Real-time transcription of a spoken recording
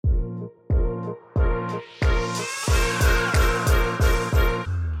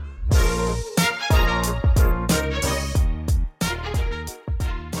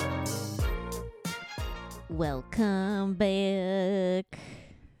Welcome back.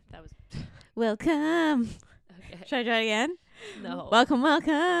 That was Welcome. okay. Should I try it again? No. Welcome.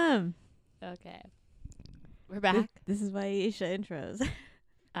 Okay. We're back. This is why Aisha intros.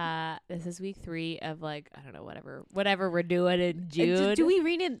 This is week 3 of I don't know, whatever we're doing in June. Do we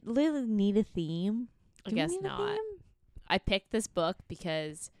really need a theme? I guess not. I picked this book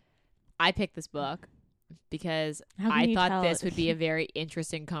because I thought this would be a very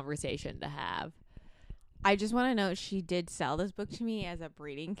interesting conversation to have. I just want to note she did sell this book to me as a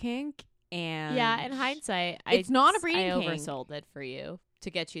breeding kink, and yeah, in hindsight, it's not a breeding I kink. oversold it for you to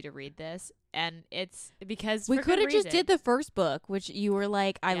get you to read this, and it's because we could have just did the first book, which you were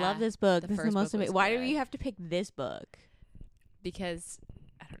like, "I love this book. This is the most amazing." Why do you have to pick this book? Because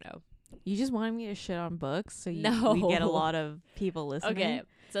I don't know. You just wanted me to shit on books, so we get a lot of people listening. Okay,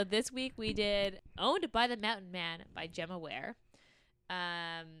 so this week we did Owned by the Mountain Man by Gemma Weir.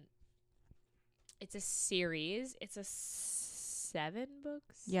 It's a series. It's a 7-book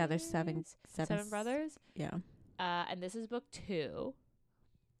series. Yeah, there's seven brothers. Yeah. And this is book 2.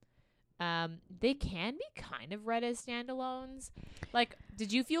 They can be kind of read as standalones.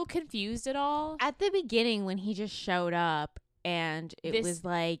 Did you feel confused at all? At the beginning when he just showed up and it was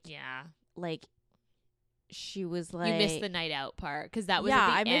she was like, you missed the night out part because that was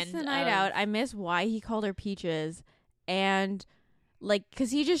I missed the night out. I missed why he called her Peaches, and because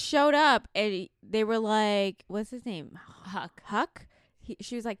he just showed up and they were like, what's his name? Huck.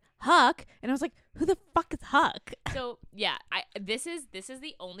 She was like, Huck, and I was like, who the fuck is Huck? So yeah, this is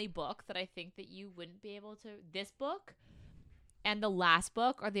the only book that I think that you wouldn't be able to. This book and the last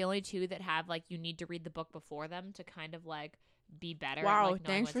book are the only two that have you need to read the book before them to kind of be better. Wow, at,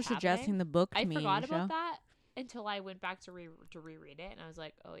 thanks for suggesting the book to me. I forgot Aisha. about that until I went back to reread it, and I was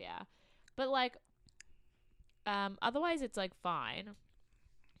like, oh yeah, but otherwise it's fine.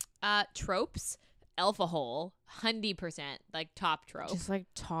 Tropes, alpha hole, 100%, top trope. Just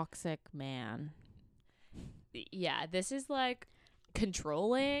toxic man. Yeah, this is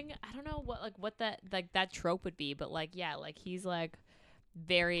controlling. I don't know what that trope would be, but he's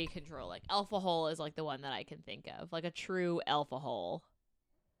very controlling. Alpha hole is the one that I can think of, a true alpha hole.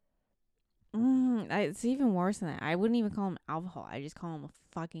 It's even worse than that. I wouldn't even call him alpha hole. I just call him a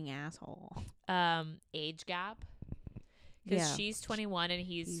fucking asshole. Age gap. Because she's 21 and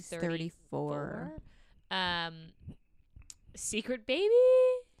he's 34. Secret baby?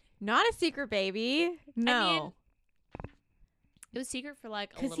 Not a secret baby. No. I mean, it was secret for a little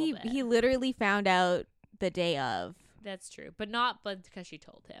bit. Because he literally found out the day of. That's true. But because she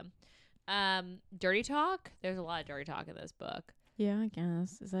told him. Dirty talk? There's a lot of dirty talk in this book. Yeah, I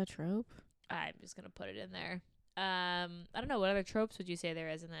guess. Is that a trope? I'm just going to put it in there. I don't know. What other tropes would you say there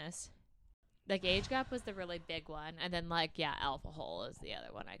is in this? Age gap was the really big one. And then, alpha hole is the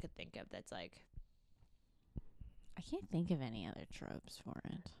other one I could think of that's I can't think of any other tropes for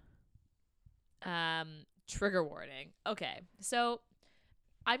it. Trigger warning. Okay. So,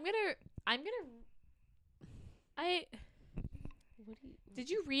 did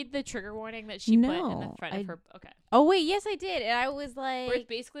you read the trigger warning that she put in the front of her? Okay. Oh, wait. Yes, I did. And I was like... Where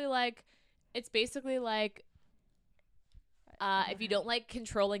it's basically if you don't like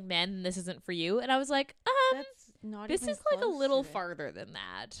controlling men, this isn't for you. And I was like, that's not this even is a little farther than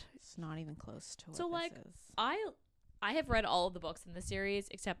that. It's not even close to what so this is. I have read all of the books in the series,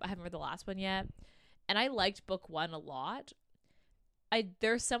 except I haven't read the last one yet. And I liked book 1 a lot.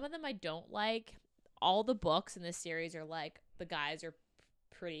 There's some of them I don't like. All the books in this series are the guys are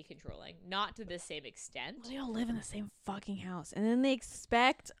pretty controlling. Not to the same extent. Well, they all live in the same fucking house. And then they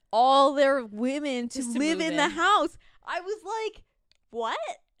expect all their women to live in the house. I was like, what?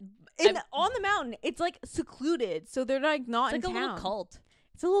 On the mountain. It's secluded. So they're not in town. It's a little cult.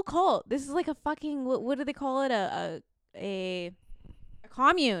 It's a little cult. This is a fucking, what do they call it? A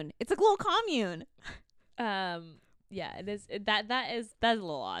commune. It's a little commune. Yeah, it is. That's a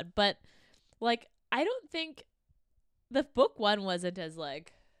little odd. But I don't think the book 1 wasn't as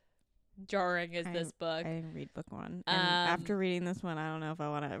jarring as this book. I didn't read book 1. And after reading this one, I don't know if I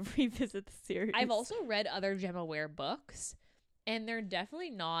want to revisit the series. I've also read other Gemma Weir books, and they're definitely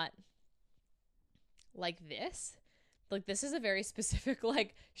not like this. This is a very specific,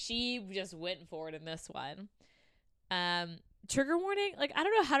 she just went for it in this one. Trigger warning, I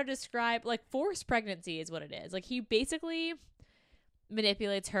don't know how to describe, forced pregnancy is what it is. He basically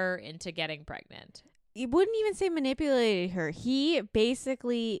manipulates her into getting pregnant. He wouldn't even say manipulated her. He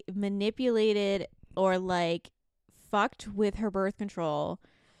basically manipulated or fucked with her birth control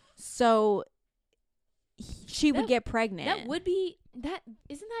so she would get pregnant. That would be that.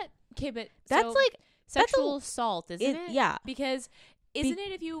 Isn't that okay? But that's sexual assault, isn't it? Yeah, because Isn't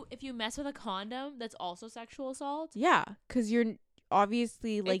it if you mess with a condom, that's also sexual assault? Yeah, because you're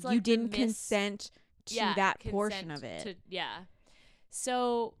obviously like, like you didn't consent to that portion of it.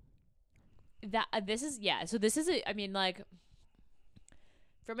 So that this is So this is I mean, like,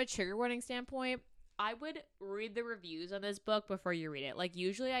 from a trigger warning standpoint, I would read the reviews on this book before you read it. Like,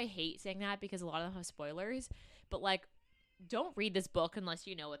 usually I hate saying that because a lot of them have spoilers, but like, don't read this book unless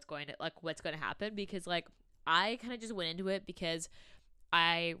you know what's going to happen, because like, I kind of just went into it because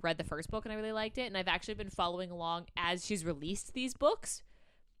I read the first book and I really liked it, and I've actually been following along as she's released these books.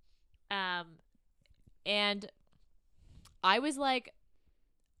 And I was like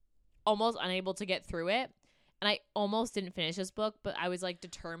almost unable to get through it, and I almost didn't finish this book, but I was like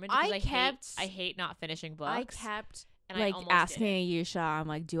determined because I hate not finishing books. I kept and like I asking Ayesha, I'm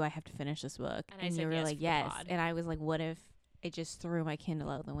like, do I have to finish this book? And you were yes, like, yes. And I was like, what if it just threw my Kindle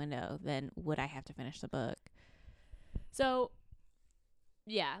out the window? Then would I have to finish the book? So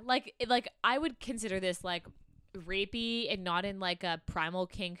yeah, like I would consider this like rapey, and not in like a primal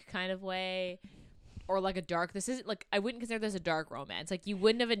kink kind of way, or like a dark. This isn't like, I wouldn't consider this a dark romance. Like, you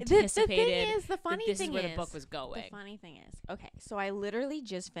wouldn't have anticipated this is where the book was going. The funny thing is, okay, so I literally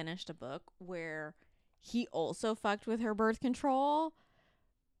just finished a book where he also fucked with her birth control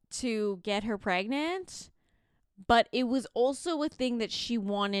to get her pregnant, but it was also a thing that she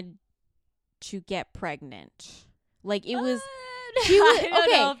wanted to get pregnant. Like, it was. She was, I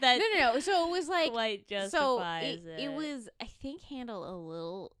don't know if that no. So it was like, quite justifies it was, I think,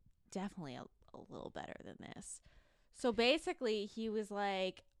 handled definitely a little better than this. So basically, he was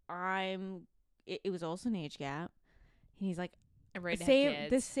like, it was also an age gap. And he's like, I'm ready to have kids.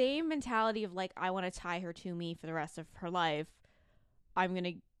 The same mentality of like, I want to tie her to me for the rest of her life. I'm going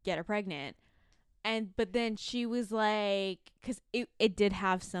to get her pregnant. But then she was like, because it did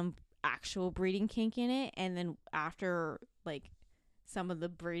have some actual breeding kink in it. And then after like some of the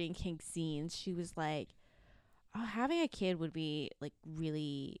breeding kink scenes, she was like, oh, having a kid would be like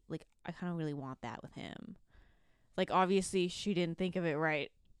really, like, I kind of really want that with him. Like, obviously she didn't think of it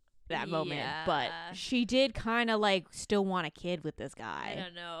right that moment, but she did kind of like still want a kid with this guy. I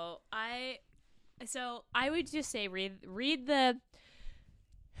don't know. So I would just say read the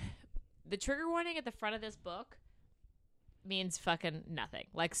trigger warning at the front of this book means fucking nothing.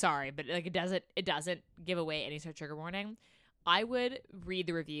 Like, sorry, but like, it doesn't give away any sort of trigger warning. I would read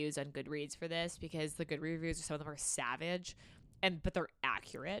the reviews on Goodreads for this, because the Goodreads reviews, some of them are savage, but they're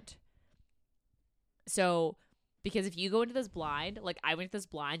accurate. So, because if you go into this blind, like I went into this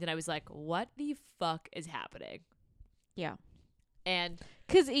blind and I was like, what the fuck is happening? Yeah. And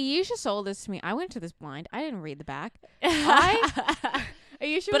because Ayesha sold this to me, I went to this blind. I didn't read the back. Ayesha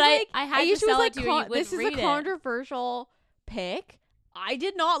was like, I had to sell it to you. This is a controversial pick. I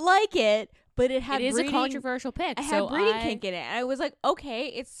did not like it. But it is a controversial pick. I had breeding kink in it. And I was like, okay,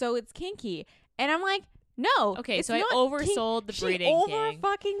 it's kinky. And I'm like, no. Okay, so I oversold the breeding kink. She over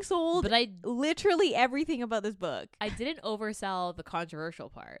fucking sold literally everything about this book. I didn't oversell the controversial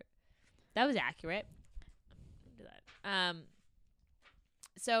part. That was accurate. Do that.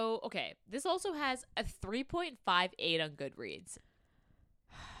 So, okay, this also has a 3.58 on Goodreads.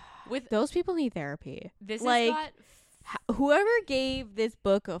 With those people need therapy. This like, has got whoever gave this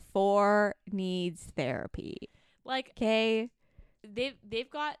book a 4 needs therapy. Like, okay, they've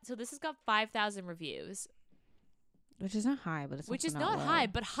got, so this has got 5,000 reviews, which is not high, but it's not high,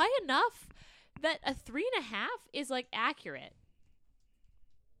 but high enough that a 3.5 is like accurate.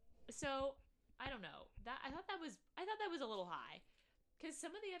 So I don't know. I thought that was a little high, because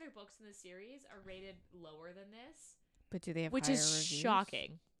some of the other books in the series are rated lower than this. But do they have which higher is reviews?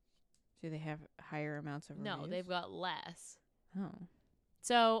 Shocking. Do they have higher amounts of reviews? No, they've got less. Oh.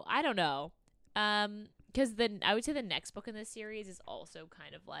 So, I don't know. Because I would say the next book in this series is also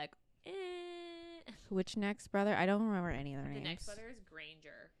kind of like, eh. Which next brother? I don't remember any of their names. The next brother is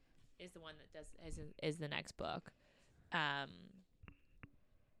Granger, is the one that is the next book.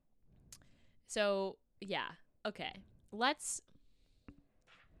 So, yeah. Okay. Let's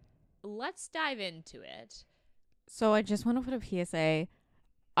dive into it. So, I just want to put a PSA.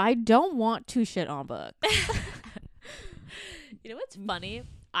 I don't want to shit on books. You know what's funny?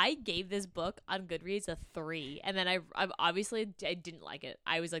 I gave this book on Goodreads a 3, and then I obviously I didn't like it.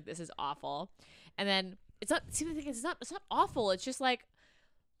 I was like, this is awful. And then it's not. See, the thing is, it's not awful. It's just like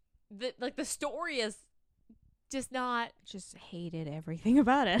the story is just not. Just hated everything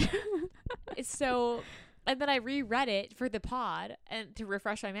about it. It's so. And then I reread it for the pod and to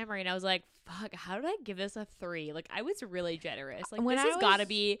refresh my memory, and I was like, fuck, how did I give this a 3? Like, I was really generous. Like, this has got to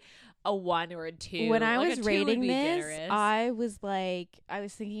be a 1 or a 2. When I was rating this, I was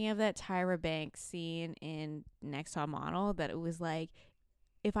thinking of that Tyra Banks scene in Next Top Model, that it was like,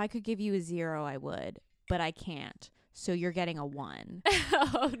 if I could give you a 0, I would, but I can't. So you're getting a 1.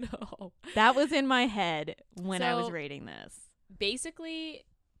 Oh, no. That was in my head when I was So, rating this. Basically,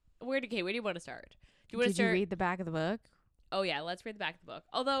 where do you want to start? Do you want to Did start? you read the back of the book? Oh, yeah, let's read the back of the book.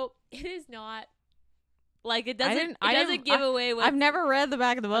 Although, it is not, like, it I doesn't give away what... I've never read the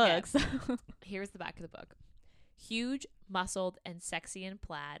back of the book. Okay. So. Here's the back of the book. Huge, muscled, and sexy in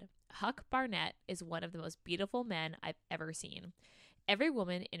plaid, Huck Barnett is one of the most beautiful men I've ever seen. Every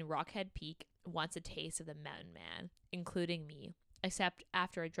woman in Rockhead Peak wants a taste of the mountain man, including me. Except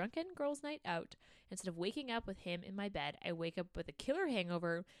after a drunken girls' night out, instead of waking up with him in my bed, I wake up with a killer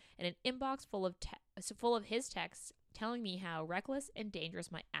hangover and an inbox full of his texts telling me how reckless and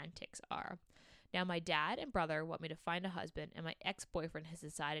dangerous my antics are. Now my dad and brother want me to find a husband, and my ex-boyfriend has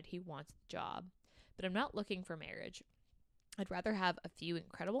decided he wants the job. But I'm not looking for marriage. I'd rather have a few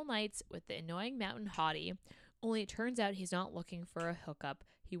incredible nights with the annoying mountain hottie, only it turns out he's not looking for a hookup.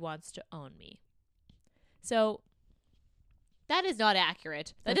 He wants to own me. So that is not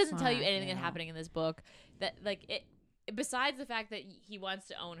accurate. That doesn't tell you anything that's happening in this book. That, like, it, besides the fact that he wants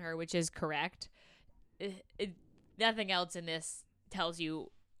to own her, which is correct, nothing else in this tells you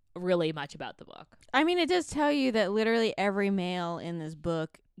really much about the book. I mean, it does tell you that literally every male in this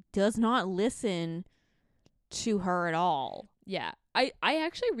book does not listen to her at all. Yeah. I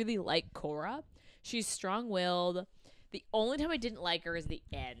actually really like Cora. She's strong-willed. The only time I didn't like her is the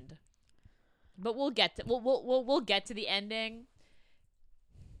end. But we'll get to we'll get to the ending.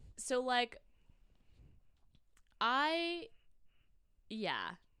 So, like, I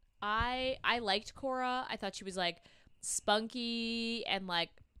liked Cora. I thought she was, like, spunky and, like,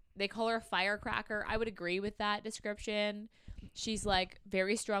 they call her a firecracker. I would agree with that description. She's, like,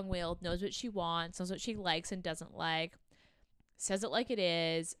 very strong-willed, knows what she wants, knows what she likes and doesn't like, says it like it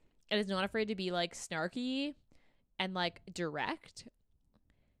is, and is not afraid to be, like, snarky and, like, direct.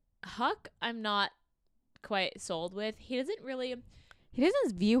 Huck, I'm not quite sold with. He doesn't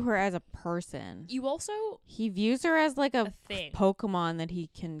view her as a person. He views her as like a thing. Pokemon that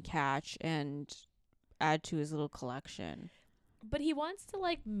he can catch and add to his little collection. But he wants to,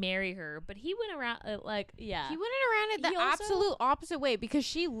 like, marry her. But he went around, He went around it the absolute opposite way, because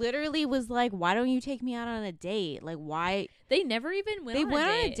she literally was like, why don't you take me out on a date? Like, why? They never even went on a date. They went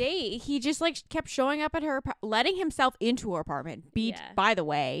on a date. He just, like, kept showing up at her, letting himself into her apartment. By the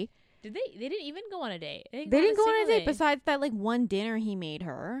way. Did they? They didn't even go on a date. They didn't go on a date besides that, like, one dinner he made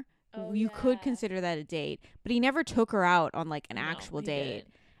her. Oh, you could consider that a date. But he never took her out on, like, an actual date.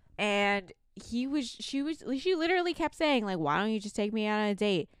 Didn't. And she literally kept saying, like, why don't you just take me out on a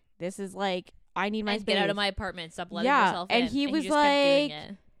date? This is, like, I need my space. Get out of my apartment. Stop letting yourself in. And he was like,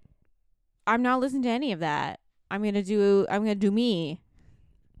 I'm not listening to any of that. I'm gonna do me.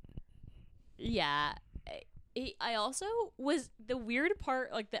 Yeah. I also was the weird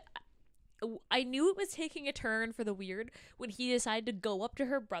part, like, I knew it was taking a turn for the weird when he decided to go up to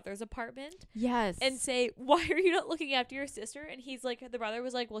her brother's apartment. Yes. And say, why are you not looking after your sister? And he's like, the brother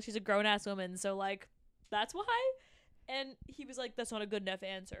was like, well, she's a grown-ass woman, so, like, that's why? And he was like, that's not a good enough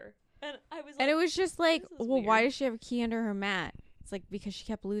answer. And I was like... And it was just like, well, weird. why does she have a key under her mat? It's like, because she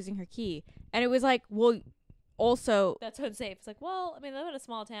kept losing her key. And it was like, well, also... That's unsafe. It's like, well, I mean, they live in a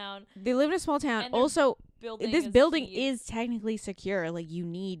small town. They live in a small town. Also, this building key. is technically secure. Like, you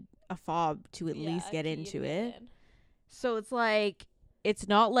need a fob to at least get into it. So it's like, it's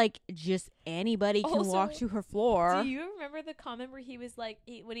not like just anybody can walk to her floor. Do you remember the comment where he was like,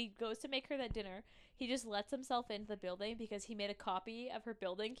 when he goes to make her that dinner, he just lets himself into the building because he made a copy of her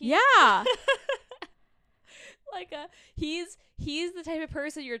building key? Yeah. Like, he's the type of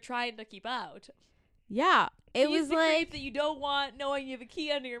person you're trying to keep out. Yeah. It He's was the like creep that you don't want knowing you have a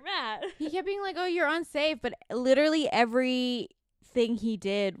key under your mat. He kept being like, oh, you're unsafe. But literally everything he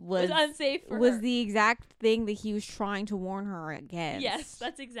did was unsafe for was her. The exact thing that he was trying to warn her against. Yes,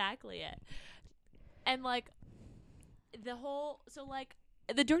 that's exactly it. And, like,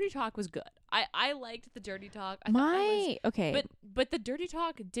 the dirty talk was good. I liked the dirty talk. Okay. But the dirty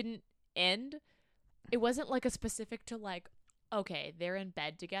talk didn't end. It wasn't like a specific to, like, okay, they're in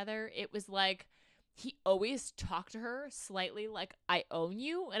bed together. It was like he always talked to her slightly like, I own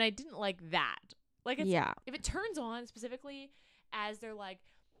you, and I didn't like that. Like, if it turns on specifically as they're, like,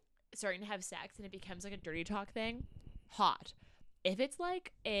 starting to have sex and it becomes like a dirty talk thing, hot. If it's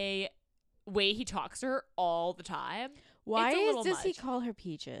like a way he talks to her all the time, why does he call her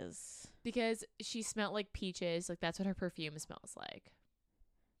Peaches? Because she smelled like peaches. Like, that's what her perfume smells like.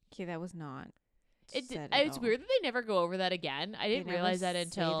 Okay, that was not. It's weird that they never go over that again. I didn't realize that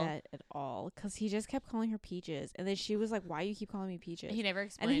until say that at all, because he just kept calling her Peaches, and then she was like, "Why you keep calling me Peaches?" He never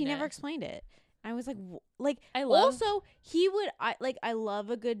explained. And he never explained it. I was like, like, I love also he would, I love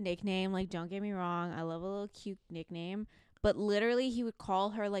a good nickname. Like, don't get me wrong, I love a little cute nickname. But literally, he would call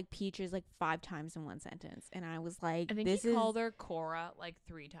her like Peaches like 5 times in one sentence, and I was like, I think "This he is called her Cora like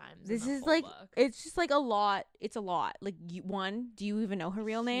 3 times. this in the is whole like book. it's just like a lot. It's a lot. Like, do you even know her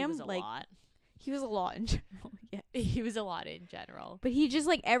real name? He was a like, lot. he was a lot in general. Yeah, He was a lot in general. but he just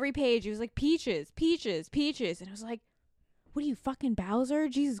like every page, he was like Peaches, Peaches, Peaches, and I was like, "What are you, fucking Bowser?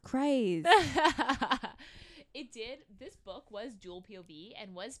 Jesus Christ!" It did. This book was dual POV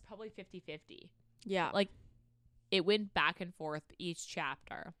and was probably 50-50. Yeah, Like, it went back and forth each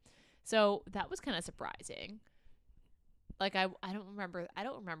chapter. So that was kind of surprising. Like, I don't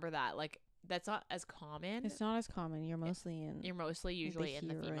remember that. Like, that's not as common. it's not as common. You're mostly usually in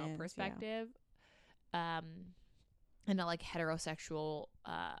the female heroines, perspective. In a like heterosexual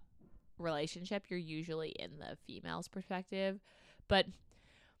relationship, you're usually in the female's perspective. But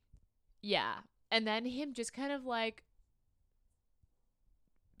yeah. And then him just kind of like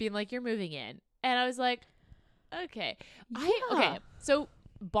being like, "You're moving in." And I was like, okay. Okay. So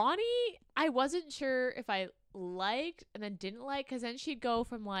Bonnie, I wasn't sure if I liked and then didn't like, because then she'd go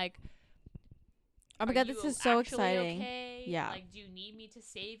from like, Oh my "Are god, you this is so actually exciting. okay? Yeah. Like, do you need me to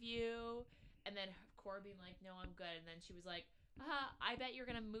save you?" And then Cora being like, "No, I'm good." And then she was like, "I bet you're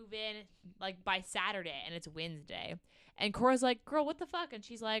gonna move in like by Saturday and it's Wednesday." And Cora's like, "Girl, what the fuck?" And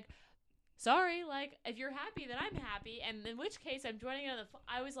she's like, "Sorry, like, if you're happy, then I'm happy, and in which case I'm joining on the."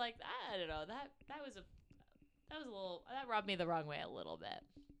 I was like, I don't know, that was a little, that rubbed me the wrong way a little bit.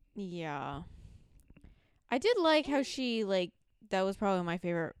 Yeah. I did like how she, like, that was probably my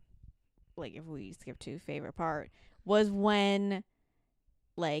favorite, like, if we skip to favorite part, was when,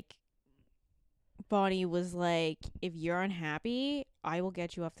 like, Bonnie was like, "If you're unhappy, I will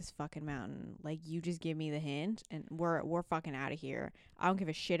get you off this fucking mountain. Like, you just give me the hint, and we're fucking out of here. I don't give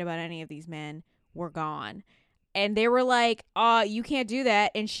a shit about any of these men. We're gone." And they were like, "You can't do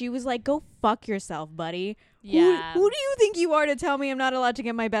that." And she was like, "Go fuck yourself, buddy. Yeah. Who do you think you are to tell me I'm not allowed to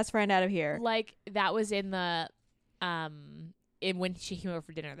get my best friend out of here?" Like, that was in the, in when she came over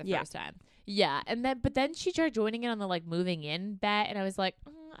for dinner the first time. Yeah. And then she started joining in on the, like, moving in bet. And I was like,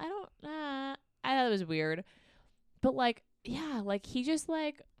 I thought it was weird. But, like, yeah, like, he just,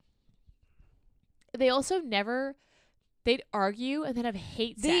 like, they also never, they'd argue and then have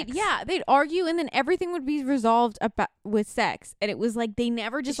hate sex. They'd argue and then everything would be resolved with sex. And it was like, they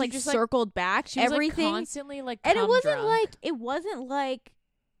never just circled back. She was everything. like constantly like, and it wasn't drunk.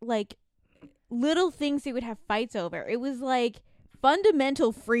 like little things they would have fights over. It was like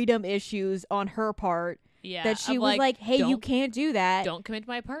fundamental freedom issues on her part. Yeah, that she was like, "Hey, you can't do that. Don't come into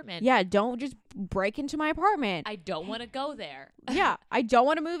my apartment. Yeah, don't just break into my apartment. I don't want to go there. Yeah, I don't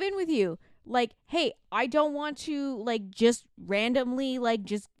want to move in with you. Like, hey, I don't want to, like, just randomly, like,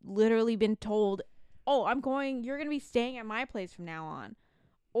 just literally been told, oh, you're going to be staying at my place from now on."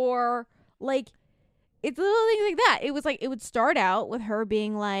 Or, like, it's little things like that. It was like, it would start out with her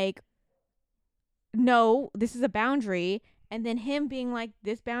being like, "No, this is a boundary." And then him being like,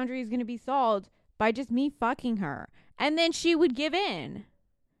 "This boundary is going to be solved by just me fucking her." And then she would give in.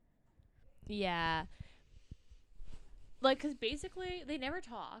 Yeah. Like, because basically, they never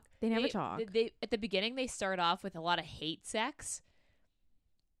talk. They never talk. They at the beginning, they start off with a lot of hate sex.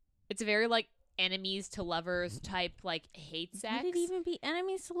 It's a very, like, enemies to lovers type, like, hate sex. Would it even be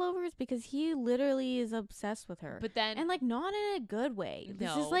enemies to lovers? Because he literally is obsessed with her. But then... And, like, not in a good way.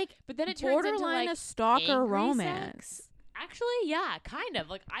 No. This is, like, but then it turns borderline into, like, a stalker romance. Sex. Actually, yeah, kind of.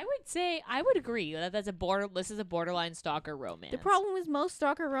 Like, I would agree that this is a borderline stalker romance. The problem with most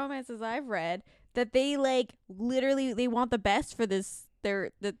stalker romances I've read, that they, like, literally, they want the best for the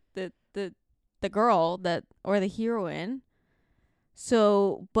girl or the heroine.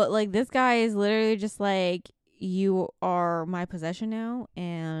 So, but, like, this guy is literally just like, "You are my possession now,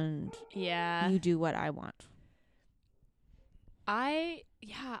 and you do what I want." I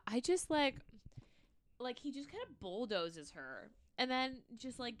just, like, he just kind of bulldozes her and then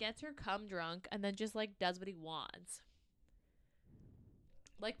just, like, gets her cum drunk and then just, like, does what he wants.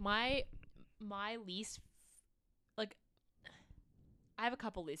 Like, my least, like, I have a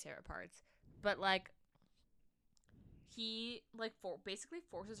couple least favorite parts, but, like, he, like, basically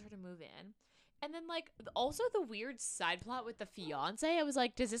forces her to move in. And then, like, also the weird side plot with the fiance. I was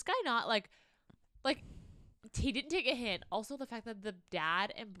like, does this guy not, like, he didn't take a hint. Also, the fact that the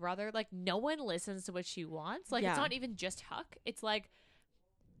dad and brother, like, no one listens to what she wants. Like, It's not even just Huck. It's like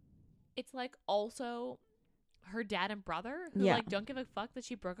also her dad and brother who, like, don't give a fuck that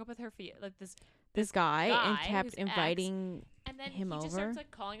she broke up with her, like, this guy and kept inviting and then him he over. Just starts,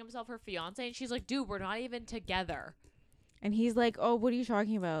 like, calling himself her fiance, and she's like, "Dude, we're not even together." And he's like, "Oh, what are you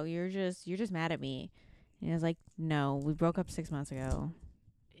talking about? You're just mad at me." And he was like, "No, we broke up 6 months ago."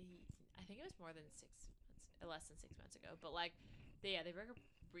 I think it was more than 6 months, less than 6 months ago. But like, they broke up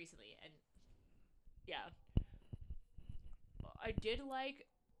recently, and yeah, I did like.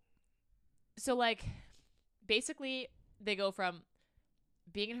 So like, basically, they go from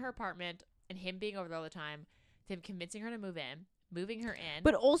being in her apartment and him being over there all the time to him convincing her to move in, moving her in.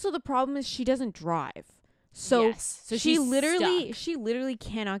 But also the problem is she doesn't drive. So, yes. So she she's literally stuck.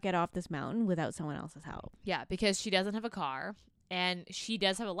 cannot get off this mountain without someone else's help. Yeah, because she doesn't have a car, and she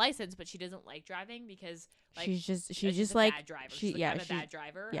does have a license, but she doesn't like driving because like she's just a like bad driver. she She's like, yeah I'm a she's, bad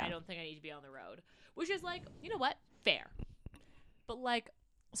driver. yeah. I don't think I need to be on the road, which is like, you know what, fair. But like,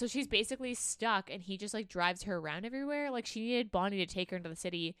 so she's basically stuck, and he just like drives her around everywhere. Like, she needed Bonnie to take her into the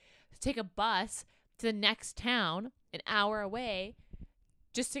city, to take a bus to the next town, an hour away,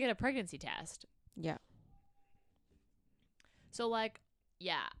 just to get a pregnancy test. Yeah. So like,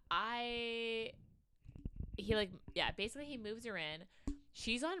 yeah, basically he moves her in.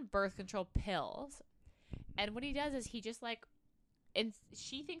 She's on birth control pills. And what he does is he just like, and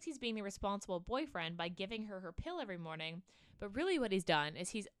she thinks he's being the responsible boyfriend by giving her her pill every morning. But really what he's done is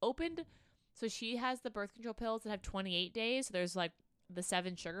he's opened, so she has the birth control pills that have 28 days. So there's like the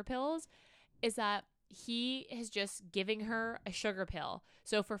 7 sugar pills, is that he is just giving her a sugar pill.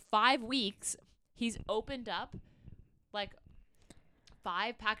 So for 5 weeks, he's opened up like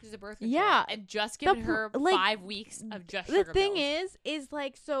 5 packages of birth control. Yeah. And just given her like, 5 weeks of just sugar pills. The thing is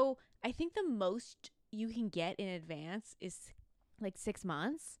like, so I think the most you can get in advance is like 6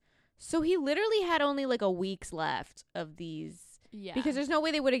 months. So he literally had only like a week's left of these. Yeah. Because there's no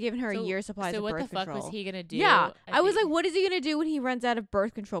way they would have given her a year's supplies of birth control. So what the fuck was he going to do? Yeah. I was like, what is he going to do when he runs out of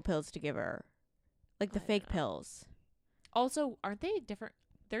birth control pills to give her? Like the fake pills. Also, aren't they different?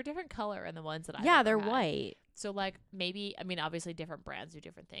 They're different color in the ones that I Yeah, they're white. So like, maybe, I mean, obviously different brands do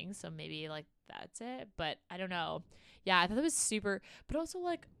different things, so maybe like that's it, but I don't know. Yeah, I thought it was super, but also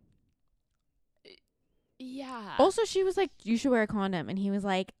like, yeah. Also, she was like, you should wear a condom, and he was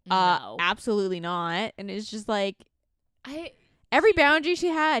like, No. absolutely not. And it's just like, every boundary she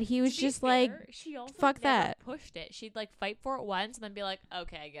had, he was just like, she also fuck never that. pushed it. She'd like fight for it once and then be like,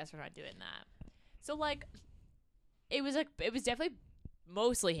 okay, I guess we're not doing that. So like, it was definitely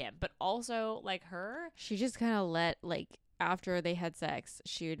mostly him, but also like her. She just kind of let, like, after they had sex,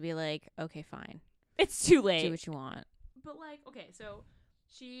 she would be like, okay, fine. It's too late. Do what you want. But like, okay, so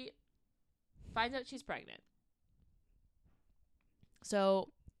she finds out she's pregnant. So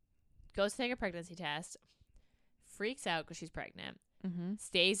goes to take a pregnancy test, freaks out because she's pregnant,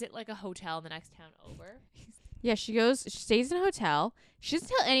 stays at like a hotel in the next town over. Yeah, she stays in a hotel. She doesn't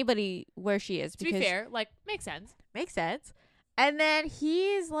tell anybody where she is. To be fair, like, makes sense. Makes sense. And then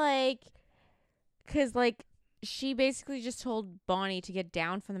he's like, because like, she basically just told Bonnie to get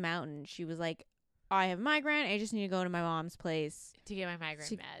down from the mountain. She was like, I have a migraine. I just need to go to my mom's place to get my migraine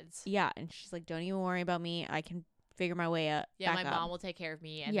meds. Yeah. And she's like, don't even worry about me. I can figure my way up. Yeah, my mom will take care of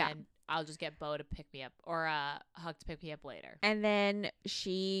me. And then I'll just get Bo to pick me up, or Huck to pick me up later. And then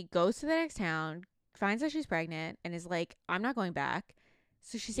she goes to the next town, finds out she's pregnant, and is like, I'm not going back.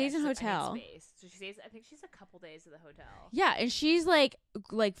 So she stays in a hotel. So she stays, I think she's a couple days at the hotel. Yeah, and she's like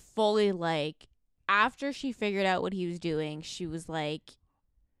fully like, after she figured out what he was doing, she was like,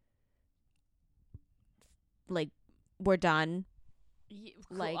 we're done. Yeah,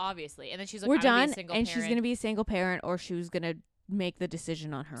 like, obviously. And then she's like, we're done, and parent. She's gonna be a single parent, or she was gonna make the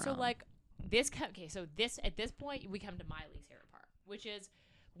decision on her own. So like at this point we come to my least favorite part, which is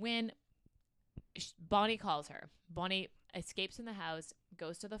when Bonnie calls her. Bonnie escapes from the house,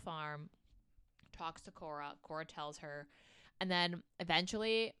 goes to the farm, talks to Cora. Cora tells her, and then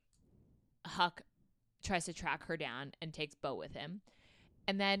eventually Huck tries to track her down and takes Bo with him.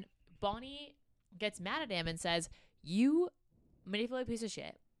 And then Bonnie gets mad at him and says, you manipulated piece of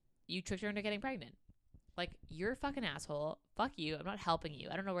shit. You tricked her into getting pregnant. Like, you're a fucking asshole. Fuck you. I'm not helping you.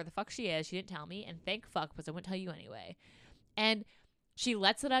 I don't know where the fuck she is. She didn't tell me. And thank fuck, because I wouldn't tell you anyway. And she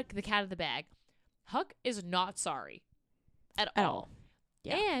lets the cat out of the bag. Huck is not sorry at all.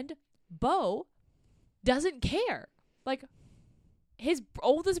 Yeah. And Bo doesn't care. Like, his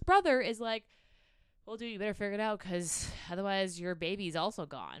oldest brother is like, well, dude, you better figure it out, because otherwise your baby's also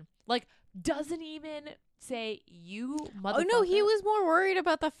gone. Like, doesn't even say, you motherfucker. Oh, no, he was more worried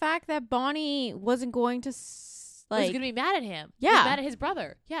about the fact that Bonnie wasn't going to, was going to be mad at him. Yeah. He was mad at his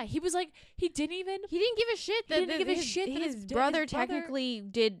brother. Yeah, he was like, he didn't give a shit. His brother technically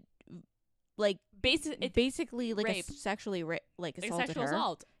did, like, basically like rape. Sexually like assaulted sexual her.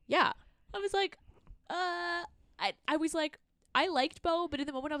 assault. Yeah. I was like, I was like, I liked Bo, but in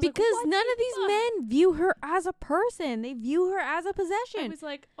the moment I was because like, none of these men view her as a person. They view her as a I possession. was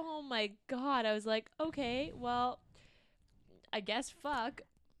like, oh my God. I was like, okay, well, I guess fuck.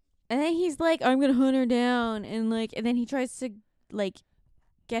 And then he's like, I'm gonna hunt her down, and then he tries to like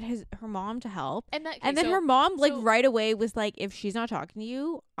get her mom to help, and then her mom like right away was like, if she's not talking to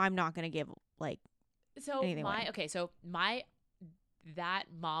you, I'm not gonna give like anything away. That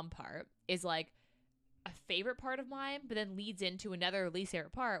mom part is like a favorite part of mine, but then leads into another least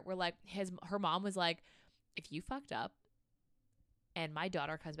favorite part where like her mom was like, if you fucked up and my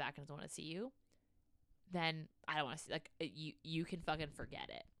daughter comes back and doesn't want to see you, then I don't want to see, like, you can fucking forget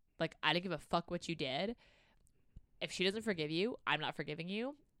it. Like, I don't give a fuck what you did. If she doesn't forgive you, I'm not forgiving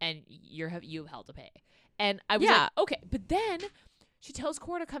you, and you have hell to pay. And I was like, okay. But then she tells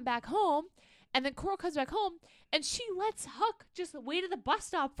Cora to come back home, and then Cora comes back home, and she lets Huck just wait at the bus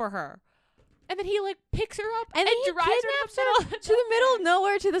stop for her. And then he, like, picks her up and drives her to the middle of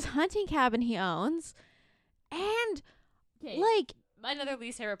nowhere to this hunting cabin he owns. And, like... Another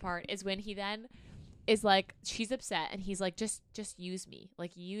least favorite part is when he then is like, she's upset, and he's like, just use me.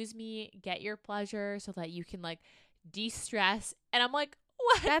 Like, use me, get your pleasure so that you can, like, de-stress. And I'm like,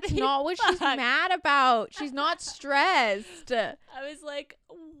 what? That's not what she's mad about. She's not stressed. I was like,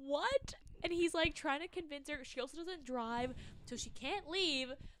 what? And he's like trying to convince her. She also doesn't drive, so she can't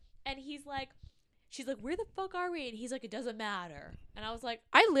leave. And he's like, she's like, where the fuck are we? And he's like, it doesn't matter. And I was like,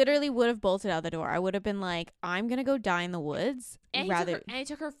 I literally would have bolted out the door. I would have been like, I'm gonna go die in the woods. And he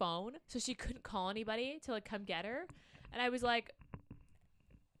took her phone, so she couldn't call anybody to like come get her. And I was like,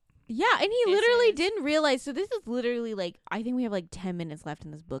 yeah. And he literally didn't realize. So this is literally like, I think we have like 10 minutes left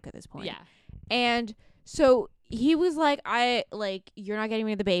in this book at this point. Yeah. And so he was like, you're not getting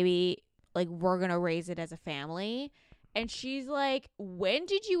me the baby. Like, we're gonna raise it as a family. And she's like, when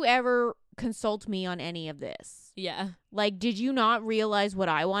did you ever consult me on any of this? Yeah. Like, did you not realize what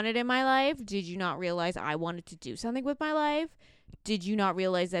I wanted in my life? Did you not realize I wanted to do something with my life? Did you not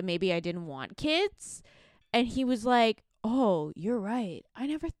realize that maybe I didn't want kids? And he was like, oh, you're right. I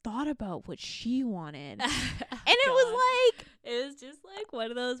never thought about what she wanted. And it was just like one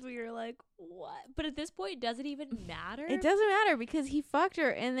of those where you're like, what? But at this point, does it even matter? It doesn't matter because he fucked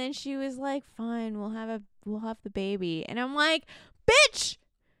her, and then she was like, fine, we'll have the baby. And I'm like, bitch,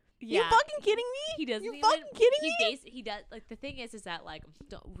 you fucking kidding me? He doesn't. You fucking kidding me? He does. Like, the thing is that like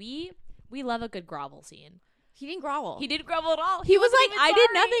we love a good grovel scene. He didn't grovel. He didn't grovel at all. He was like, I did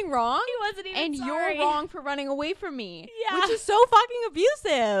nothing wrong. He wasn't even and sorry. You're wrong for running away from me. Yeah. Which is so fucking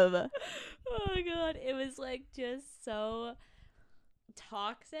abusive. Oh my God. It was like just so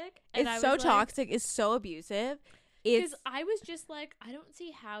toxic. And it's so toxic. It's so abusive. Because I was just like, I don't see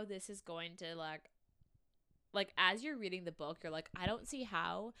how this is going to like as you're reading the book, you're like, I don't see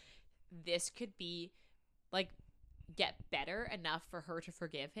how this could be like get better enough for her to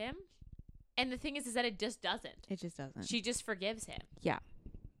forgive him. And the thing is that it just doesn't. It just doesn't. She just forgives him. Yeah.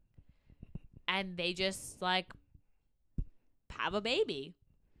 And they just like have a baby.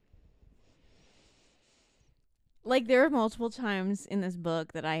 Like, there are multiple times in this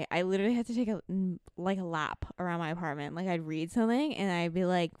book that I literally had to take a lap around my apartment. Like, I'd read something and I'd be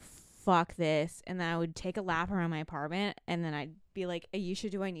like, fuck this. And then I would take a lap around my apartment and then I'd be like, Ayesha,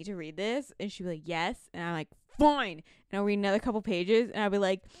 do I need to read this? And she'd be like, yes. And I'm like, fine. And I'll read another couple pages and I'll be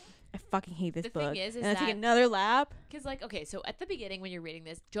like, I fucking hate this book. The thing is and I take another lap. Because, like, okay, so at the beginning when you're reading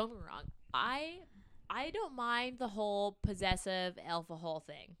this, don't get me wrong, I don't mind the whole possessive alpha hole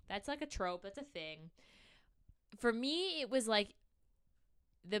thing. That's like a trope. That's a thing. For me, it was like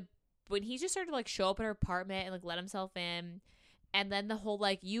when he just started to like show up at her apartment and like let himself in, and then the whole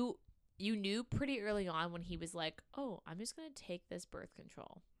like you knew pretty early on when he was like, oh, I'm just gonna take this birth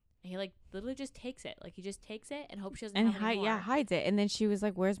control. And he like literally just takes it. Like he just takes it and hopes she doesn't have any more. Hides it. And then she was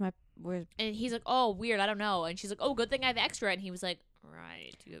like, where's and he's like, oh, weird, I don't know. And she's like, oh, good thing I have extra. And he was like,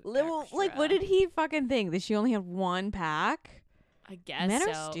 right, you have extra. Like, what did he fucking think? That she only had one pack? I guess Men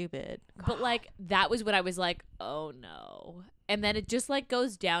are stupid. But like that was what I was like, oh no. And then it just like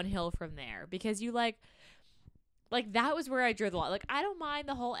goes downhill from there because you like that was where I drew the line. Like, I don't mind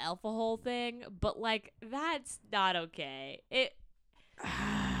the whole alpha hole thing, but like that's not okay.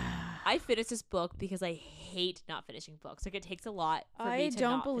 I finished this book because I hate not finishing books. Like, it takes a lot for me to not finish a book. I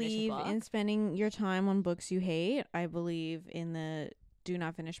don't believe in spending your time on books you hate. I believe in the do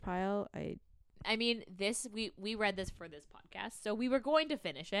not finish pile. I mean, this we read this for this podcast, so we were going to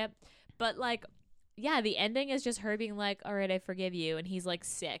finish it. But, like, yeah, the ending is just her being like, all right, I forgive you. And he's, like,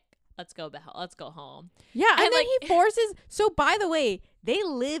 sick. Let's go home. Yeah, and then like, he forces... So, by the way, they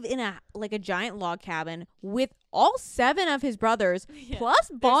live in a giant log cabin with all 7 of his brothers, plus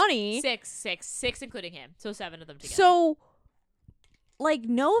Bonnie. Six including him. So 7 of them together. So like,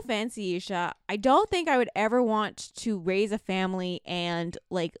 no offense, Isha, I don't think I would ever want to raise a family and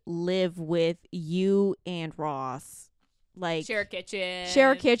like live with you and Ross. Like, share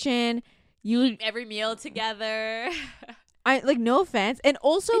a kitchen. You eat every meal together. I like, no offense, and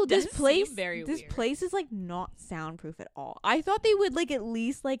also this place is like not soundproof at all. I thought they would like at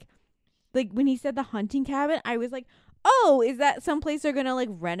least like when he said the hunting cabin, I was like, oh, is that someplace they're gonna like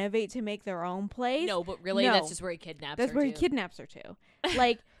renovate to make their own place? No, but really, that's just where he kidnaps her. That's where he kidnaps her to.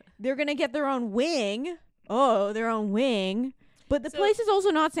 Like, they're gonna get their own wing. Oh, their own wing. But the place is also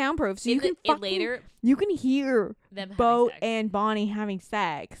not soundproof, so you can hear them Bo and Bonnie having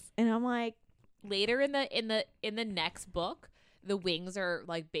sex, and I'm like. Later in the next book, the wings are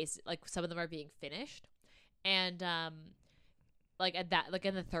like like some of them are being finished, and like at that, like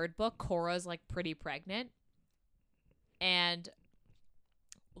in the third book, Cora's like pretty pregnant, and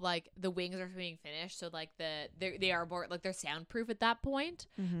like the wings are being finished, so like they are more like they're soundproof at that point,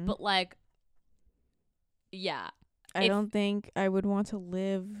 but like yeah, I don't think I would want to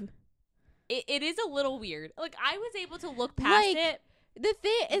live. It is a little weird. Like, I was able to look past it. The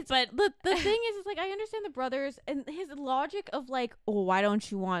thing is, the thing is like, I understand the brothers and his logic of like, oh, why don't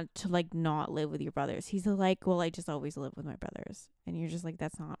you want to like not live with your brothers? He's like, well, I just always live with my brothers, and you're just like,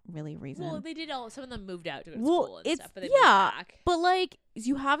 that's not really a reason. Well, they did some of them moved out to go to school and stuff, but they moved back. But like,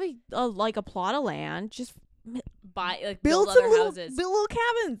 you have a plot of land, just build other houses, build little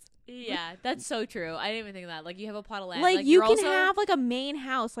cabins. Yeah, that's so true. I didn't even think of that. Like, you have a plot of land. Like you can have like a main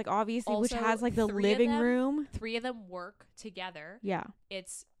house, like obviously, which has like the living room. 3 of them work together. Yeah.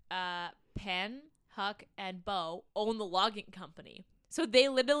 It's Penn, Huck, and Bo own the logging company. So they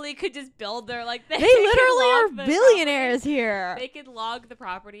literally could just build their like they literally are billionaires here. They could log the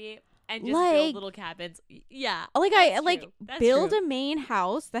property and just build little cabins. Yeah. Like I build a main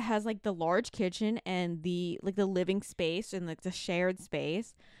house that has like the large kitchen and the like the living space and like the shared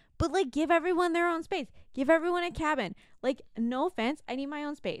space. But, like, give everyone their own space. Give everyone a cabin. Like, no offense, I need my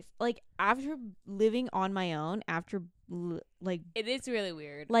own space. Like, after living on my own, like... It is really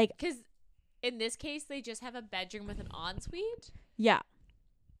weird. Like... Because in this case, they just have a bedroom with an ensuite. Yeah.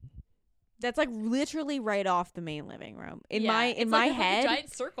 That's, like, literally right off the main living room. In my head... It's like a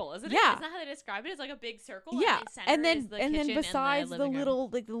giant circle, isn't it? Yeah. Isn't that how they describe it? It's like a big circle. Yeah. And then besides the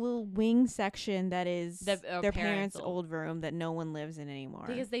little wing section that is their parents' old room that no one lives in anymore.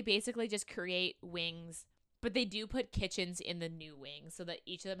 Because they basically just create wings, but they do put kitchens in the new wings so that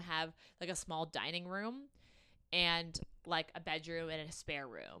each of them have like a small dining room and like a bedroom and a spare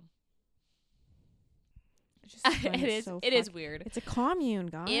room. It is weird. It's a commune,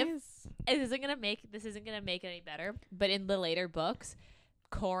 guys. This isn't gonna make it any better. But in the later books,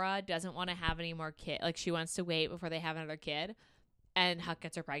 Cora doesn't want to have any more kid. Like, she wants to wait before they have another kid, and Huck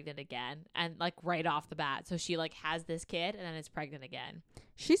gets her pregnant again, and like right off the bat. So she like has this kid and then is pregnant again.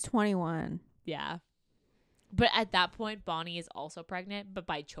 She's 21. Yeah. But at that point, Bonnie is also pregnant, but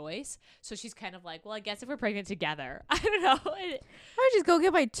by choice. So she's kind of like, well, I guess if we're pregnant together, I don't know. I would just go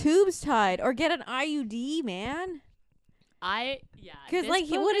get my tubes tied or get an IUD, man. Because like,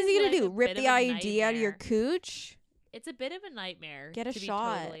 what is he gonna do? Rip the IUD out of your cooch? It's a bit of a nightmare. Get a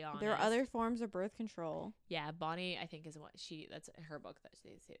shot. There are other forms of birth control. Yeah, Bonnie, I think, is what that's her book that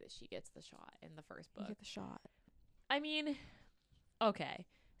they say that she gets the shot in the first book. You get the shot. I mean, okay.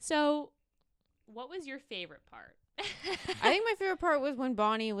 So, what was your favorite part? I think my favorite part was when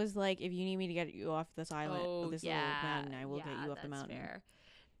Bonnie was like, if you need me to get you off this island, little mountain, I will get you off the mountain. Fair.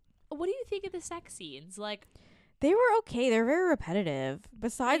 What do you think of the sex scenes? Like, they were okay. They're very repetitive.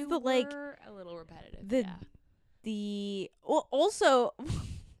 Besides a little repetitive. Also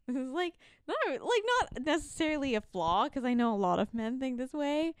this is like not necessarily a flaw, because I know a lot of men think this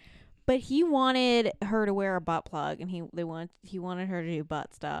way, but he wanted her to wear a butt plug, and he wanted her to do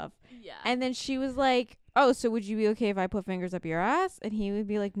butt stuff. Yeah. And then she was like, oh, so would you be okay if I put fingers up your ass? And he would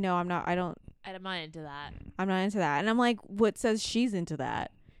be like, no, I'm not into that. And I'm like, what says she's into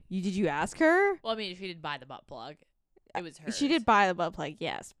that? Did you ask her? Well, I mean, she did buy the butt plug. It was hers. She did buy the butt plug,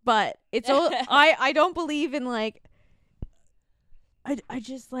 yes. But it's I don't believe in like, I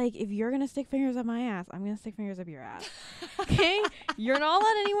just like, if you're gonna stick fingers up my ass, I'm gonna stick fingers up your ass. Okay? You're not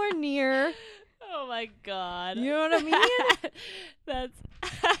allowed anywhere near. Oh my god. You know what I mean?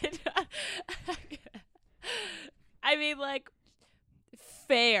 I mean, like,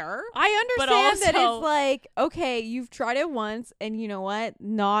 fair. I understand that it's like, okay, you've tried it once, and you know what?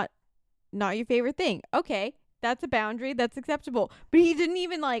 Not your favorite thing. Okay, that's a boundary. That's acceptable. But he didn't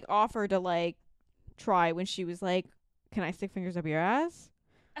even like offer to like try when she was like, can I stick fingers up your ass?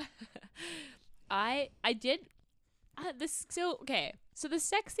 I did this. So okay, so the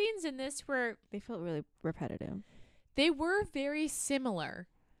sex scenes in this they felt really repetitive. They were very similar.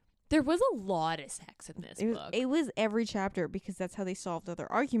 There was a lot of sex in this book. It was every chapter because that's how they solved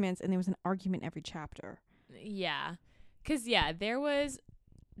other arguments, and there was an argument every chapter. Yeah. Because, yeah, there was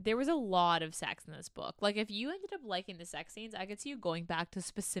a lot of sex in this book. Like, if you ended up liking the sex scenes, I could see you going back to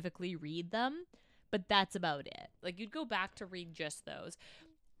specifically read them, but that's about it. Like, you'd go back to read just those.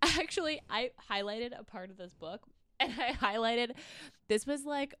 Actually, I highlighted a part of this book, and I highlighted, this was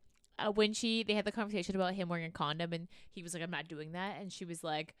like, when they had the conversation about him wearing a condom, and he was like, I'm not doing that, and she was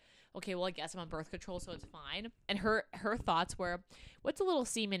like, okay, well, I guess I'm on birth control, so it's fine. And her thoughts were, what's a little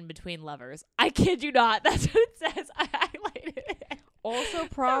semen between lovers? I kid you not. That's what it says. I highlighted it. Also,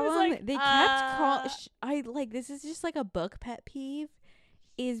 problem, like, they kept calling, this is just like a book pet peeve,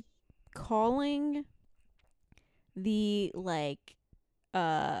 is calling the,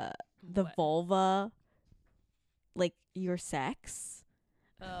 the What? vulva, like, your sex.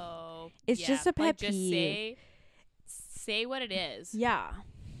 Oh. It's just a pet just peeve. say what it is. Yeah.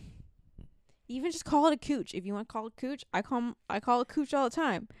 Even just call it a cooch. If you want to call it cooch, I call it cooch all the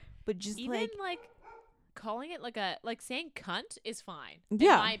time. But just even calling it saying cunt is fine.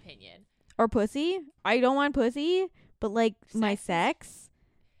 Yeah. In my opinion. Or pussy. I don't want pussy, but my sex.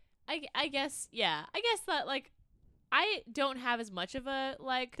 I guess, yeah. I guess that I don't have as much of a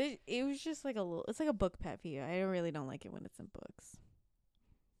It was just it's like a book pet peeve. I really don't like it when it's in books.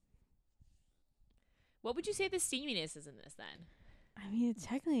 What would you say the steaminess is in this then? I mean, it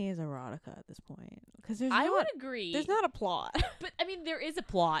technically is erotica at this point because I would agree. There's not a plot, but I mean, there is a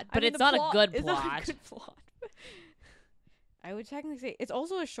plot, but it's not a good plot. I would technically say it's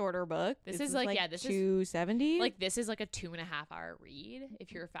also a shorter book. This is this 270. Is this is like a 2.5 hour read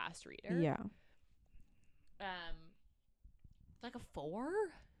if you're a fast reader. Yeah. Like a 4.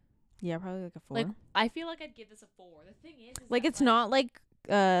 Yeah, probably like a 4. I feel like I'd give this a 4. The thing is it's not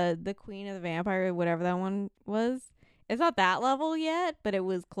the Queen of the Vampire, whatever that one was. It's not that level yet, but it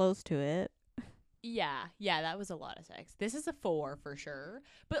was close to it. Yeah, that was a lot of sex. This is a 4 for sure.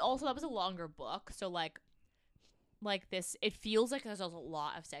 But also that was a longer book, so like this, it feels like there's also a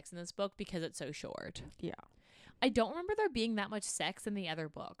lot of sex in this book because it's so short. Yeah. I don't remember there being that much sex in the other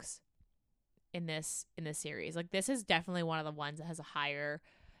books in this series. Like, this is definitely one of the ones that has a higher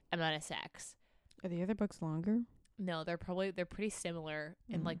amount of sex. Are the other books longer? No, they're pretty similar,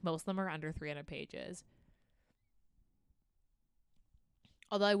 and most of them are under 300 pages.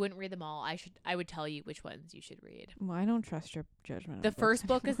 Although I wouldn't read them all. I would tell you which ones you should read. Well, I don't trust your judgment. The first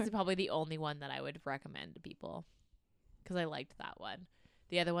book is probably the only one that I would recommend to people because I liked that one.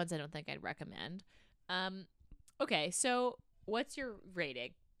 The other ones I don't think I'd recommend. Okay, so what's your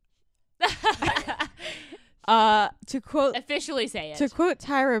rating? To quote officially say it. To quote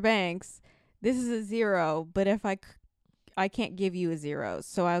Tyra Banks, this is a 0, but if I can't give you a 0,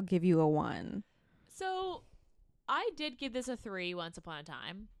 so I'll give you a 1. So I did give this a 3 once upon a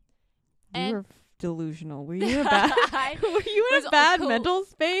time. You were delusional. Were you in a bad mental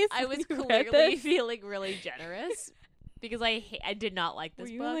space? I was clearly feeling really generous because I did not like this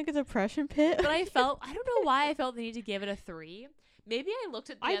book. Were you in a depression pit? But I don't know why I felt the need to give it a 3. Maybe I looked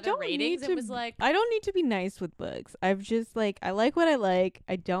at the other ratings and was like, I don't need to be nice with books. I've just I like what I like.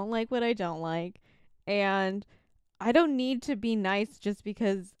 I don't like what I don't like. And I don't need to be nice just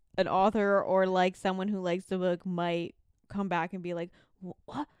because an author or someone who likes the book might come back and be like,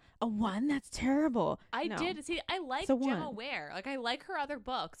 what? A 1? That's terrible. I like Gemma Weir. I like her other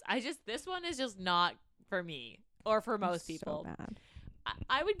books. This one is just not for me or for most people. So bad.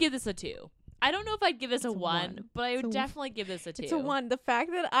 I would give this a 2. I don't know if I'd give this a 1, but I would definitely give this a 2. It's a 1. The fact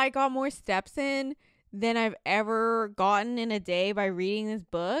that I got more steps in than I've ever gotten in a day by reading this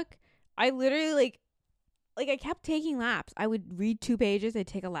book, I literally I kept taking laps. I would read 2 pages, I'd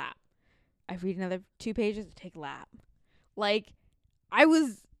take a lap. I'd read another 2 pages, I'd take a lap. I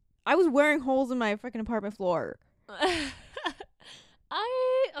was wearing holes in my freaking apartment floor. To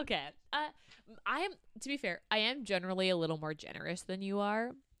be fair, I am generally a little more generous than you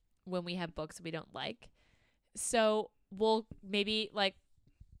are when we have books we don't like. So we'll maybe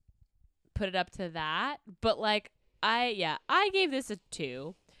put it up to that. But I gave this a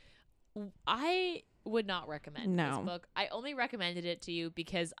 2. I would not recommend this book. I only recommended it to you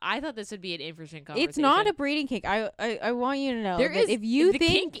because I thought this would be an interesting conversation. It's not a breeding kink. I want you to know if you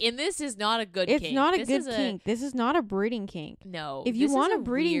think kink in this is not a good kink. It's not a good kink. This is not a breeding kink. No. If you want a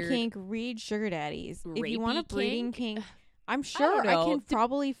breeding kink, read Sugar Daddies. If you want a breeding kink, I'm sure I can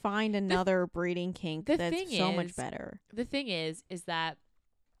probably find another breeding kink that's so much better. The thing is that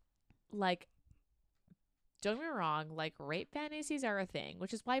don't get me wrong, rape fantasies are a thing,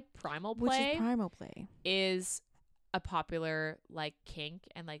 which is why primal play is a popular kink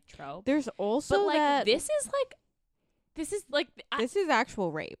and trope. There's also but that this is this is like this is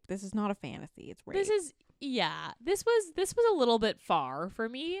actual rape. This is not a fantasy. It's rape. this was a little bit far for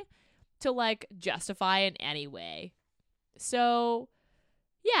me to like justify in any way. So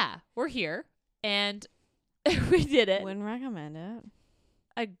yeah, we're here and we did it. Wouldn't recommend it.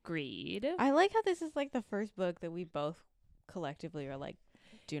 Agreed. I like how this is like the first book that we both collectively are like,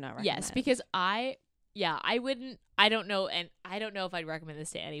 do not recommend. Yes, because I wouldn't. I don't know if I'd recommend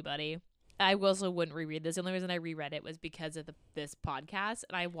this to anybody. I also wouldn't reread this. The only reason I reread it was because of this podcast,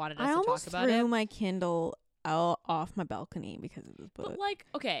 and I wanted us to talk about it. I almost threw my Kindle out off my balcony because of this book. But like,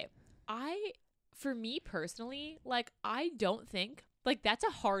 okay, for me personally, like, I don't think like that's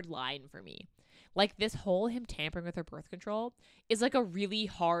a hard line for me. Like, this whole him tampering with her birth control is like a really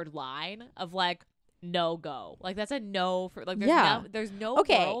hard line of like no go. Like, that's a no for like. There's no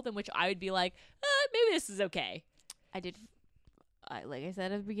world in which I would be like, maybe this is okay. Like I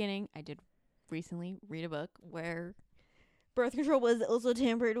said at the beginning, I did recently read a book where birth control was also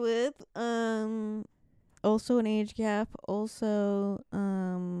tampered with. Also an age gap. Also,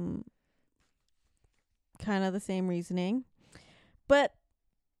 kind of the same reasoning, but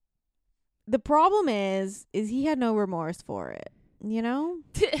the problem is he had no remorse for it. You know.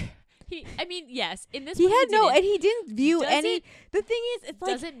 Yes. In this, he one, had no, and he didn't view any. The thing is, it's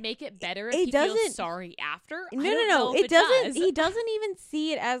like, does it make it better if he feels sorry after? No. It doesn't. He doesn't even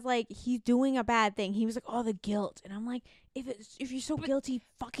see it as like he's doing a bad thing. He was like, "Oh, the guilt," and I'm like, if you're so guilty,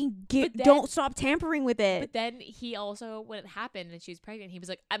 fucking don't stop tampering with it. But then he also, when it happened and she was pregnant, he was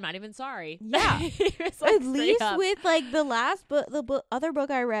like, "I'm not even sorry." Yeah, he was like, at least with like the last book, other book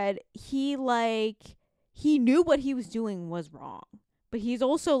I read, he knew what he was doing was wrong. But he's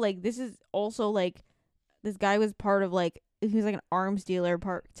also like, this guy was part of like, he was like an arms dealer,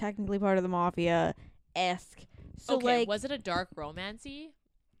 technically part of the mafia-esque. So okay, like, was it a dark romancy?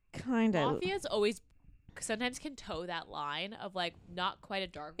 Kind of. Mafia's always sometimes can toe that line of like not quite a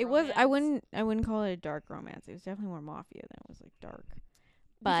dark. It romance. was. I wouldn't call it a dark romance. It was definitely more mafia than it was like dark.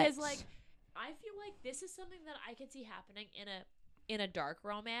 But because like, I feel like this is something that I could see happening in a dark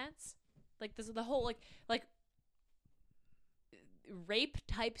romance. Like this is the whole like. Rape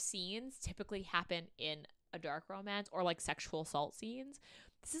type scenes typically happen in a dark romance or like sexual assault scenes.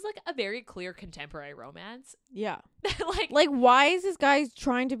 This is like a very clear contemporary romance. Yeah. like why is this guy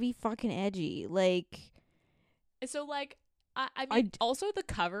trying to be fucking edgy? Like, so like I mean also the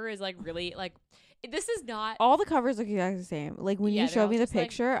cover is like really like, this is not all the covers look exactly the same. Like when you showed me the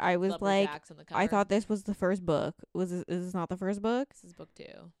picture, I was like, I thought this was the first book. Is this not the first book? This is book 2.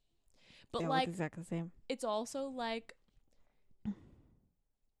 But they like look exactly the same. It's also like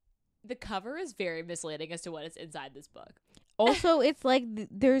the cover is very misleading as to what is inside this book. Also, it's like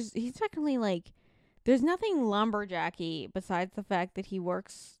he's technically like, there's nothing lumberjacky besides the fact that he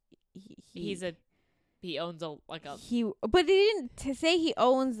works. He owns but he didn't say he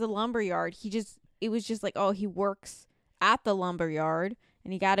owns the lumber yard. It was just like, oh, he works at the lumber yard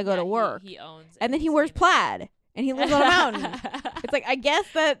and he got to go to work. He owns, and then he wears plaid and he lives on a mountain. It's like, I guess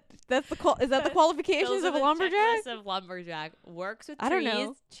that's is that the qualifications of a lumberjack? Of lumberjack works with trees. I don't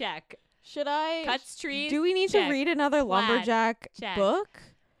know. Check. Should I cuts trees? Do we need to read another lumberjack book?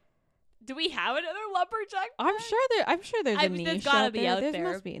 Do we have another lumberjack book? I'm sure there's a niche. There's gotta be out there. There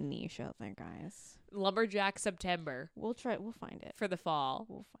must be a niche out there, guys. Lumberjack September. We'll find it for the fall.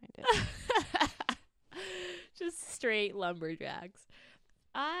 We'll find it. Just straight lumberjacks.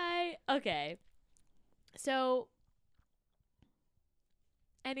 Okay. So,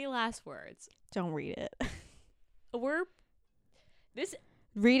 any last words? Don't read it.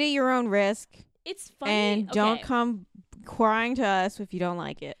 Read at your own risk. It's funny. And don't come crying to us if you don't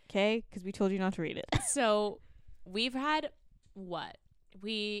like it, okay? Because we told you not to read it. So, we've had what?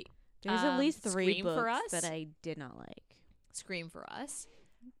 There's at least 3 books that I did not like. Scream for Us.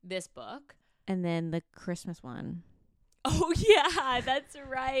 This book. And then the Christmas one. Oh, yeah, that's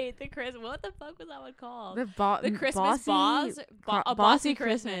right. What the fuck was that one called? The Christmas Bossy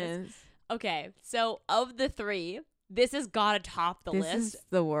Christmas. Okay, so of the 3, this has got to top the list. This is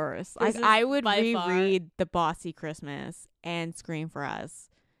the worst. I would reread The Bossy Christmas and Scream for Us.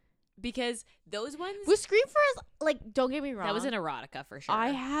 Because those ones... With Scream for Us, like, don't get me wrong. That was an erotica for sure. I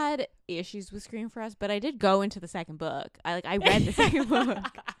had issues with Scream for Us, but I did go into the second book. I read the second book.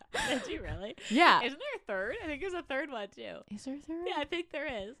 Did you really? Yeah. Isn't there a third? I think there's a third one too. Is there a third? Yeah, I think there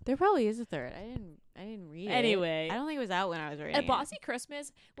is. There probably is a third. I didn't read it. Anyway. I don't think it was out when I was reading it. Bossy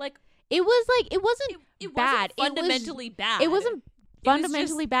Christmas, like... It was like, it wasn't bad. Wasn't fundamentally bad. It wasn't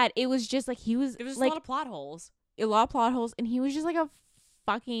fundamentally bad. It was just like, there was just like, a lot of plot holes. A lot of plot holes, and he was just like a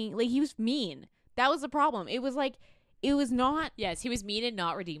fucking, like, he was mean. That was the problem. It was like, it was not. Yes, he was mean and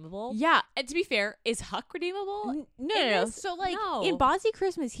not redeemable. Yeah. And to be fair, is Huck redeemable? No. this? So like No. in Bossy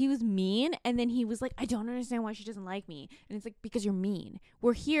Christmas, he was mean, and then he was like, I don't understand why she doesn't like me, and it's like, because you're mean.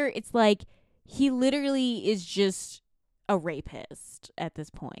 Where here, it's like he literally is just a rapist at this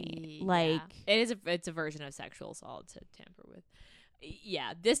point. Like it's a version of sexual assault to tamper with.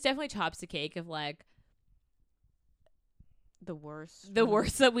 Yeah, this definitely tops the cake of like the worst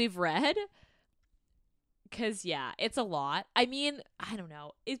that we've read. Cause yeah, it's a lot. I mean, I don't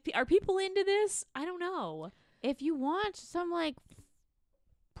know. Are people into this? I don't know. If you want some like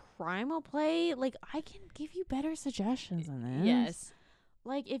primal play, like I can give you better suggestions on this. Yes.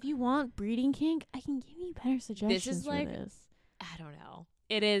 Like if you want breeding kink, I can give you better suggestions. This is for like this. I don't know.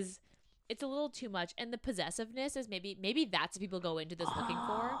 It's a little too much, and the possessiveness is maybe that's what people go into this looking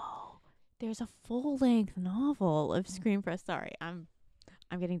for. There's a full length novel of Scream for Us. Sorry, I'm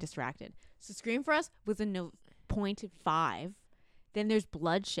getting distracted. So Scream for Us was a 0.5. Then there's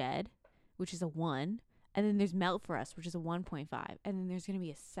Bloodshed, which is a 1. And then there's Melt for Us, which is a 1.5. And then there's going to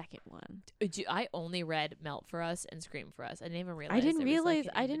be a second one. I only read Melt for Us and Scream for Us. I didn't even realize. I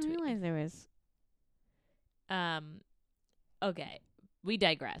didn't realize there was. Okay, we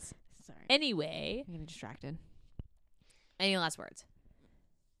digress. Sorry. Anyway, I'm getting distracted. Any last words?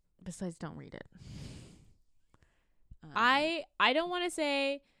 Besides, don't read it. I don't want to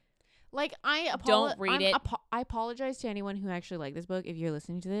say. Like don't read it. I apologize to anyone who actually liked this book. If you're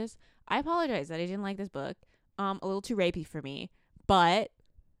listening to this, I apologize that I didn't like this book. A little too rapey for me. But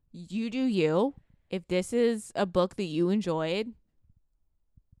you do you. If this is a book that you enjoyed,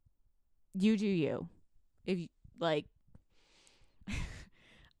 you do you. If you, like,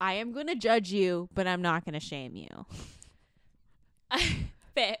 I am gonna judge you, but I'm not gonna shame you.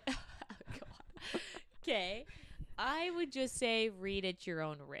 Okay. I would just say read at your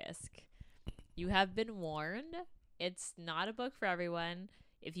own risk. You have been warned. It's not a book for everyone.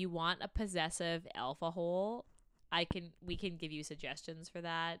 If you want a possessive alpha hole, we can give you suggestions for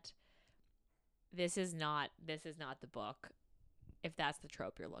that. This is not the book if that's the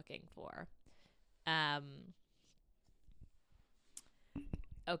trope you're looking for.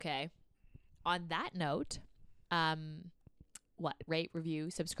 Okay. On that note, rate, review,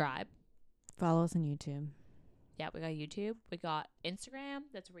 subscribe. Follow us on YouTube. Yeah, we got YouTube. We got Instagram.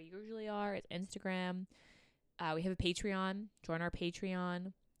 That's where we usually are. It's Instagram. We have a Patreon. Join our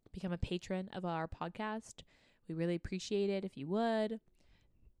Patreon. Become a patron of our podcast. We really appreciate it if you would.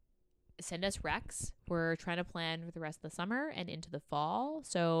 Send us recs. We're trying to plan for the rest of the summer and into the fall.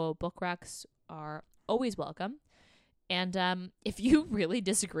 So book recs are always welcome. And if you really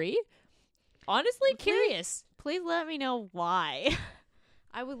disagree, honestly curious. Please let me know why.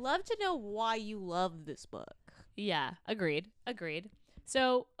 I would love to know why you love this book. Yeah, agreed.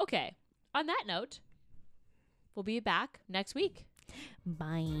 So, okay. On that note, we'll be back next week.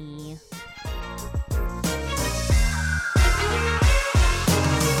 Bye.